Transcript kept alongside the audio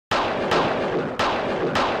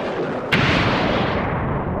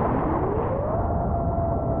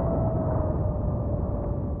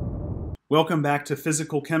Welcome back to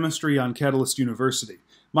Physical Chemistry on Catalyst University.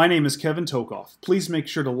 My name is Kevin Tokoph. Please make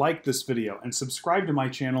sure to like this video and subscribe to my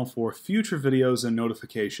channel for future videos and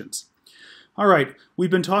notifications. Alright, we've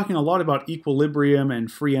been talking a lot about equilibrium and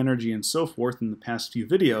free energy and so forth in the past few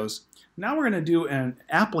videos. Now we're going to do an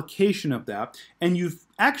application of that, and you've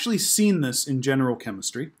actually seen this in general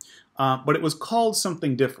chemistry, but it was called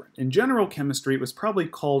something different. In general chemistry, it was probably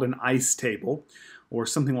called an ice table, or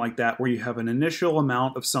something like that, where you have an initial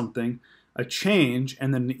amount of something, a change,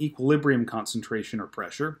 and then an equilibrium concentration or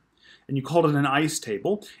pressure. And you called it an ice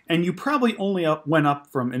table, and you probably only went up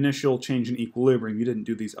from initial, change, and equilibrium. You didn't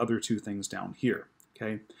do these other two things down here.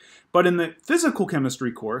 Okay? But in the physical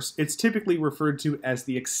chemistry course, it's typically referred to as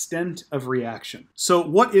the extent of reaction. So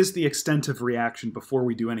what is the extent of reaction before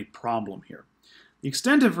we do any problem here? The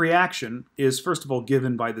extent of reaction is, first of all,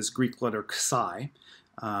 given by this Greek letter xi.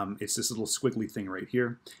 It's this little squiggly thing right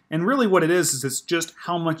here. And really what it is it's just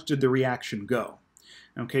how much did the reaction go.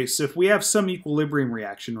 Okay, so if we have some equilibrium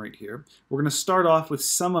reaction right here, we're going to start off with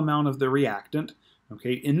some amount of the reactant.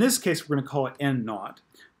 Okay, in this case we're going to call it N naught.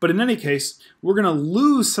 But in any case, we're going to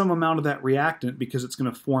lose some amount of that reactant because it's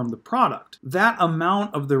going to form the product. That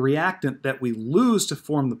amount of the reactant that we lose to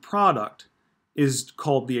form the product is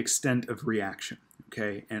called the extent of reaction.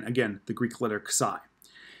 Okay, and again, the Greek letter xi.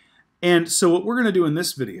 And so what we're going to do in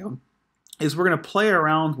this video is we're going to play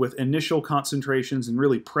around with initial concentrations and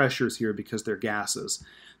really pressures here because they're gases.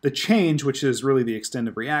 The change, which is really the extent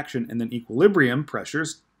of reaction, and then equilibrium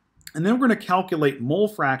pressures. And then we're going to calculate mole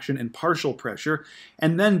fraction and partial pressure,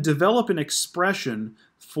 and then develop an expression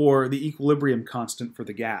for the equilibrium constant for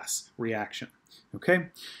the gas reaction. Okay?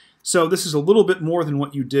 So this is a little bit more than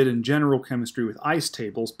what you did in general chemistry with ice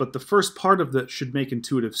tables, but the first part of that should make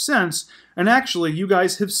intuitive sense, and actually you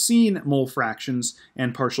guys have seen mole fractions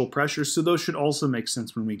and partial pressures, so those should also make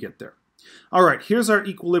sense when we get there. Alright, here's our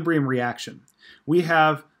equilibrium reaction. We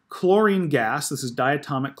have chlorine gas, this is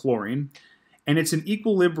diatomic chlorine, and it's in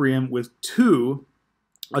equilibrium with two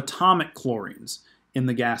atomic chlorines in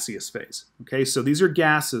the gaseous phase. Okay, so these are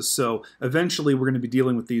gases, so eventually we're going to be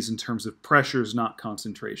dealing with these in terms of pressures, not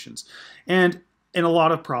concentrations. And in a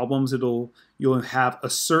lot of problems, you'll have a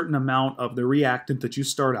certain amount of the reactant that you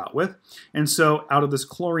start out with. And so out of this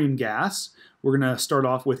chlorine gas, we're going to start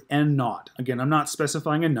off with N naught. Again, I'm not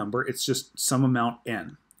specifying a number, it's just some amount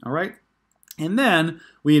N. All right? And then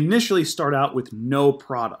we initially start out with no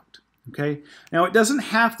product. Okay, now it doesn't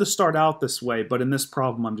have to start out this way, but in this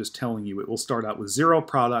problem I'm just telling you it will start out with zero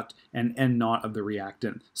product and N naught of the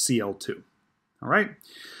reactant, Cl2. All right,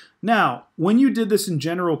 now when you did this in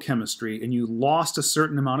general chemistry and you lost a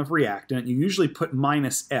certain amount of reactant, you usually put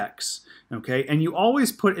minus X, okay, and you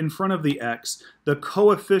always put in front of the X the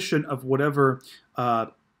coefficient of whatever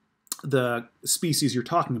the species you're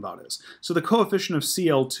talking about is. So the coefficient of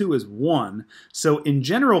Cl2 is 1, so in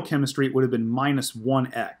general chemistry it would have been minus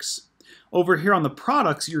 1x. Over here on the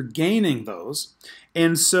products, you're gaining those,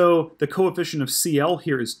 and so the coefficient of Cl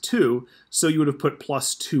here is 2, so you would have put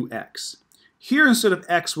plus 2x. Here, instead of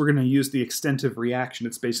x, we're going to use the extent of reaction.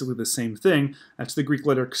 It's basically the same thing. That's the Greek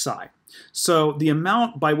letter xi. So the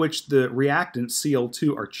amount by which the reactants,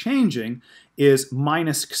 Cl2, are changing is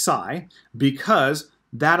minus xi, because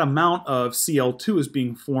that amount of Cl2 is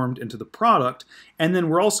being formed into the product, and then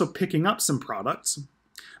we're also picking up some products,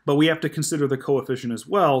 but we have to consider the coefficient as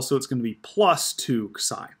well, so it's going to be plus 2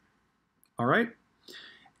 xi. All right?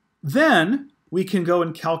 Then we can go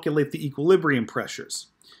and calculate the equilibrium pressures.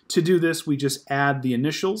 To do this, we just add the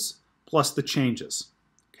initials plus the changes.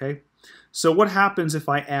 Okay? So what happens if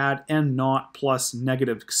I add N naught plus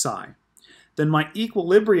negative xi? Then my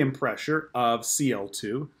equilibrium pressure of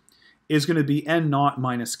Cl2 is going to be N naught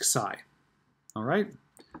minus xi. All right?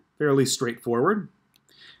 Fairly straightforward.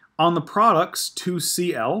 On the products,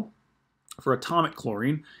 2Cl for atomic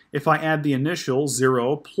chlorine, if I add the initial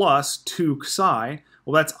 0 plus 2 xi,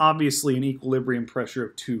 well, that's obviously an equilibrium pressure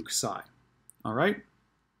of 2 xi. All right?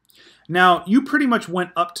 Now, you pretty much went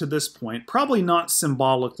up to this point, probably not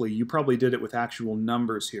symbolically, you probably did it with actual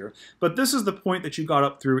numbers here, but this is the point that you got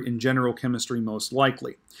up through in general chemistry most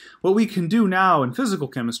likely. What we can do now in physical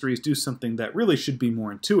chemistry is do something that really should be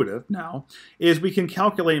more intuitive now, is we can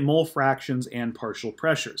calculate mole fractions and partial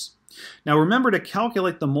pressures. Now remember, to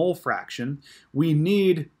calculate the mole fraction, we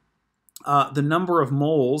need the number of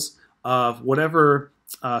moles of whatever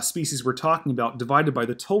species we're talking about divided by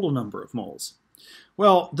the total number of moles.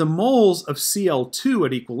 Well, the moles of Cl2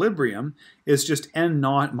 at equilibrium is just N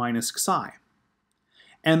naught minus xi.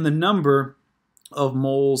 And the number of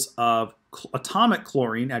moles of atomic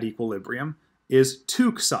chlorine at equilibrium is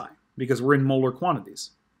 2 xi, because we're in molar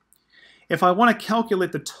quantities. If I want to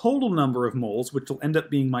calculate the total number of moles, which will end up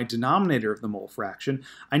being my denominator of the mole fraction,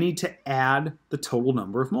 I need to add the total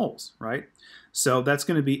number of moles, right? So that's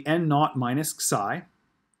going to be n0 minus xi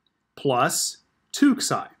plus 2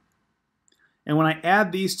 xi. And when I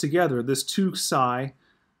add these together, this 2 xi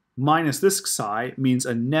minus this xi means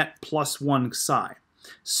a net plus 1 xi.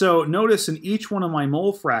 So notice in each one of my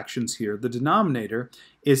mole fractions here, the denominator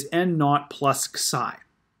is n0 plus xi.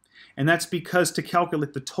 And that's because to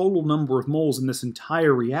calculate the total number of moles in this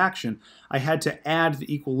entire reaction, I had to add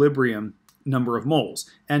the equilibrium number of moles,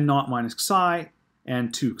 n0 minus xi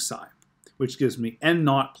and 2 xi, which gives me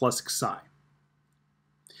n0 plus xi.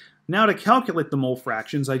 Now to calculate the mole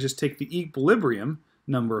fractions, I just take the equilibrium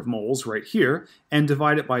number of moles right here and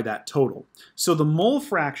divide it by that total. So the mole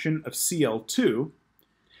fraction of Cl2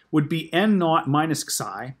 would be n0 minus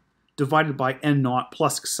xi divided by n0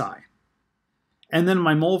 plus xi. And then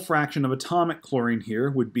my mole fraction of atomic chlorine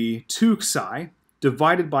here would be 2 xi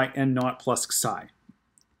divided by n0 plus xi.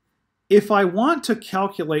 If I want to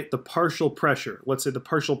calculate the partial pressure, let's say the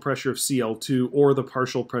partial pressure of Cl2 or the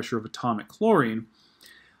partial pressure of atomic chlorine,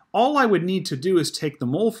 all I would need to do is take the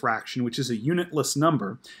mole fraction, which is a unitless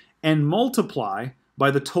number, and multiply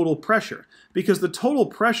by the total pressure. Because the total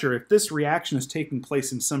pressure, if this reaction is taking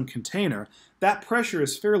place in some container, that pressure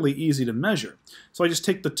is fairly easy to measure. So I just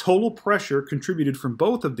take the total pressure contributed from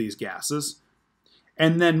both of these gases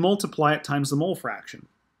and then multiply it times the mole fraction.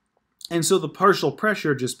 And so the partial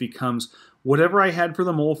pressure just becomes whatever I had for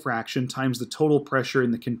the mole fraction times the total pressure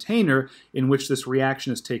in the container in which this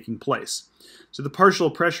reaction is taking place. So the partial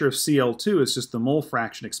pressure of Cl2 is just the mole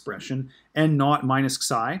fraction expression, n0 minus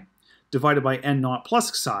xi divided by n0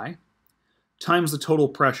 plus xi times the total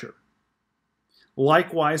pressure.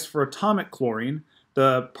 Likewise, for atomic chlorine,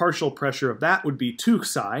 the partial pressure of that would be 2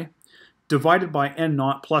 xi divided by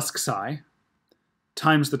n0 plus xi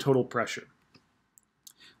times the total pressure.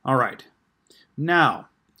 All right, now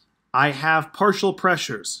I have partial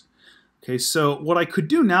pressures. Okay, so what I could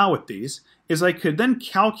do now with these is I could then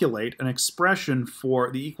calculate an expression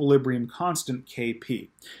for the equilibrium constant Kp.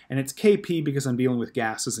 And it's Kp because I'm dealing with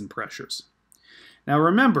gases and pressures. Now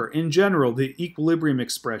remember, in general, the equilibrium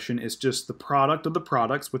expression is just the product of the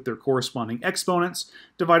products with their corresponding exponents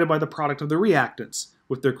divided by the product of the reactants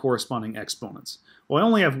with their corresponding exponents. Well, I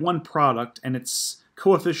only have one product and its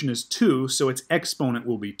coefficient is 2, so its exponent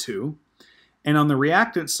will be 2. And on the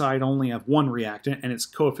reactant side, I only have one reactant and its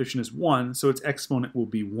coefficient is 1, so its exponent will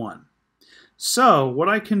be 1. So what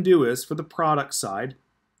I can do is, for the product side,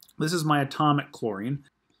 this is my atomic chlorine.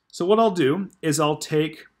 So what I'll do is I'll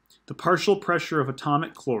take the partial pressure of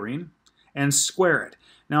atomic chlorine and square it.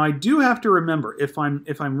 Now I do have to remember, if I'm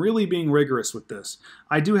really being rigorous with this,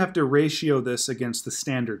 I do have to ratio this against the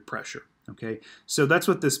standard pressure. Okay, so that's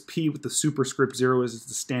what this P with the superscript 0 is. It's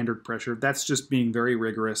the standard pressure. That's just being very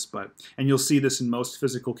rigorous, and you'll see this in most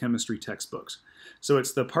physical chemistry textbooks. So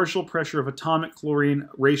it's the partial pressure of atomic chlorine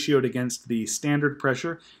ratioed against the standard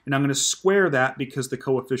pressure, and I'm going to square that because the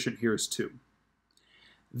coefficient here is 2.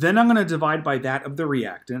 Then I'm going to divide by that of the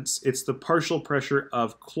reactants. It's the partial pressure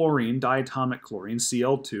of chlorine, diatomic chlorine,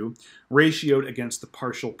 Cl2, ratioed against the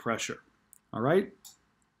partial pressure. All right?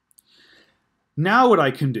 Now what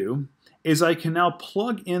I can do is I can now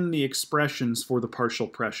plug in the expressions for the partial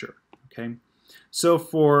pressure. Okay? So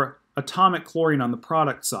for atomic chlorine on the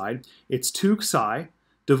product side, it's 2 xi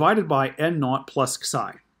divided by n0 plus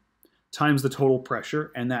xi times the total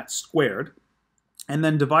pressure, and that's squared. And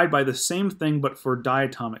then divide by the same thing but for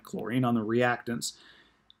diatomic chlorine on the reactants,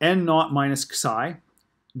 n0 minus xi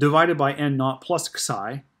divided by n0 plus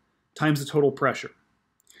xi times the total pressure.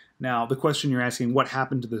 Now, the question you're asking, what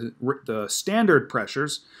happened to the standard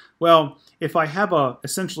pressures? Well, if I have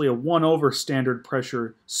essentially a 1 over standard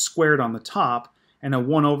pressure squared on the top and a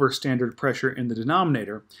 1 over standard pressure in the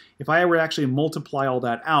denominator, if I were to actually multiply all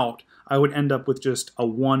that out, I would end up with just a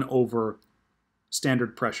 1 over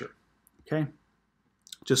standard pressure. Okay?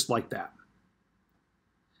 Just like that.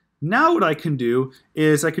 Now what I can do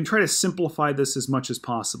is I can try to simplify this as much as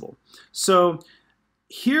possible. So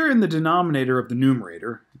here in the denominator of the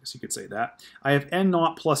numerator, I guess you could say that, I have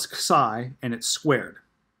n0 plus xi and it's squared.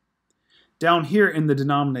 Down here in the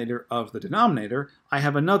denominator of the denominator, I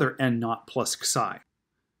have another n0 plus xi.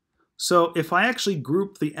 So if I actually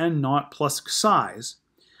group the n0 plus xi's,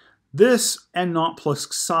 this n0 plus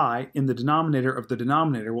xi in the denominator of the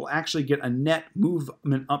denominator will actually get a net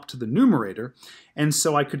movement up to the numerator, and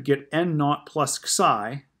so I could get n0 plus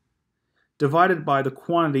xi divided by the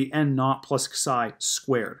quantity n0 plus xi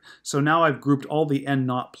squared. So now I've grouped all the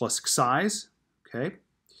n0 plus xi's. Okay.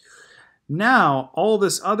 Now all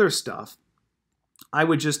this other stuff, I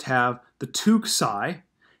would just have the 2 xi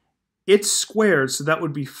it's squared, so that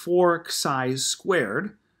would be 4 xi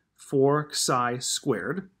squared, 4 xi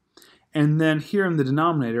squared. And then here in the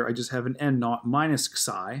denominator, I just have an n naught minus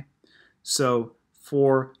xi. So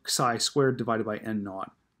 4 xi squared divided by n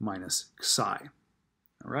naught minus xi.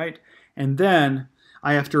 All right? And then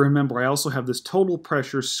I have to remember I also have this total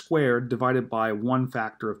pressure squared divided by 1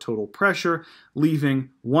 factor of total pressure, leaving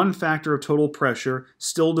 1 factor of total pressure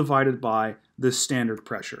still divided by this standard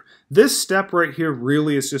pressure. This step right here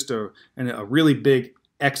really is just a really big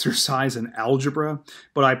exercise in algebra,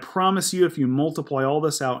 but I promise you if you multiply all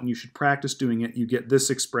this out, and you should practice doing it, you get this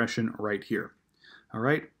expression right here. All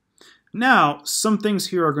right? Now, some things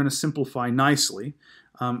here are going to simplify nicely.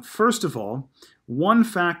 First of all, 1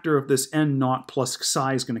 factor of this n naught plus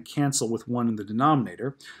xi is going to cancel with 1 in the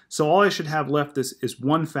denominator. So all I should have left is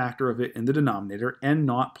 1 factor of it in the denominator, n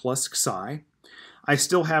naught plus xi. I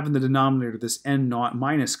still have in the denominator this n naught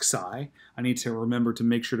minus xi. I need to remember to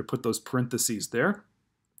make sure to put those parentheses there.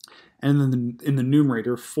 And then in the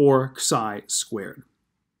numerator, 4 xi squared.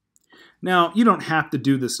 Now, you don't have to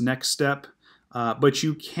do this next step, but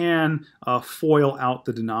you can FOIL out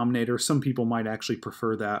the denominator. Some people might actually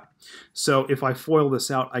prefer that. So if I FOIL this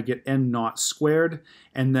out, I get n naught squared,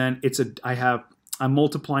 and then I'm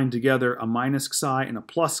multiplying together a minus xi and a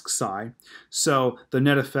plus xi, so the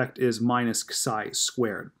net effect is minus xi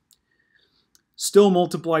squared. Still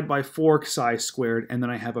multiplied by 4 xi squared, and then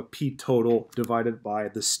I have a P total divided by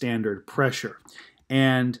the standard pressure.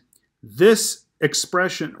 And this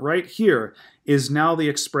expression right here is now the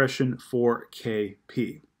expression for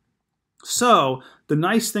Kp. So the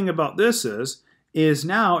nice thing about this is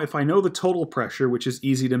now if I know the total pressure, which is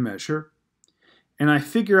easy to measure, and I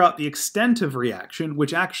figure out the extent of reaction,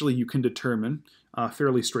 which actually you can determine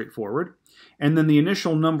fairly straightforward, and then the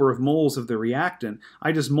initial number of moles of the reactant,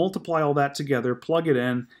 I just multiply all that together, plug it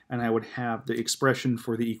in, and I would have the expression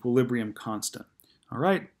for the equilibrium constant. All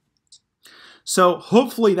right? So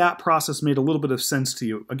hopefully that process made a little bit of sense to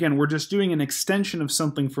you. Again, we're just doing an extension of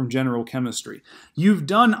something from general chemistry. You've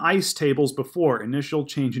done ice tables before, initial,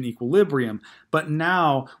 change, and equilibrium, but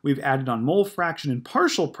now we've added on mole fraction and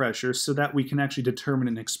partial pressure so that we can actually determine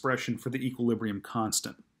an expression for the equilibrium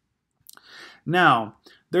constant. Now,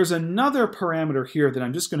 there's another parameter here that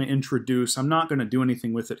I'm just going to introduce. I'm not going to do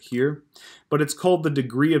anything with it here, but it's called the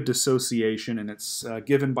degree of dissociation, and it's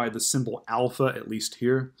given by the symbol alpha, at least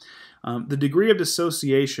here. The degree of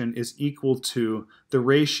dissociation is equal to the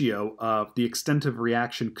ratio of the extent of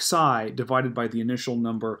reaction xi divided by the initial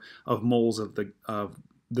number of moles of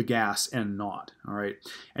the gas n naught. All right,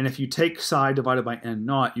 and if you take xi divided by n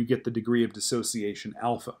naught, you get the degree of dissociation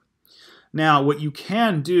alpha. Now, what you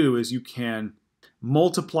can do is you can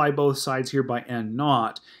multiply both sides here by n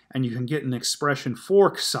naught, and you can get an expression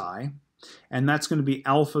for xi, and that's going to be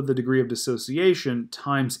alpha, the degree of dissociation,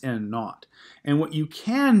 times n naught. And what you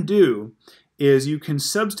can do is you can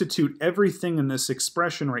substitute everything in this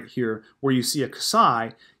expression right here where you see a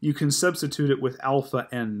xi, you can substitute it with alpha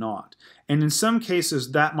n naught. And in some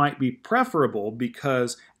cases that might be preferable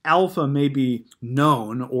because alpha may be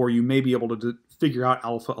known, or you may be able to figure out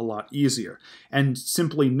alpha a lot easier. And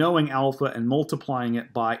simply knowing alpha and multiplying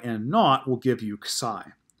it by n naught will give you xi.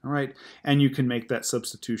 All right, and you can make that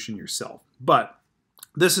substitution yourself. But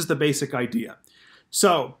this is the basic idea.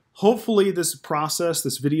 So hopefully this process,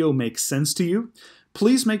 this video makes sense to you.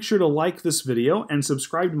 Please make sure to like this video and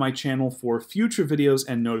subscribe to my channel for future videos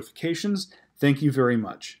and notifications. Thank you very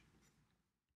much.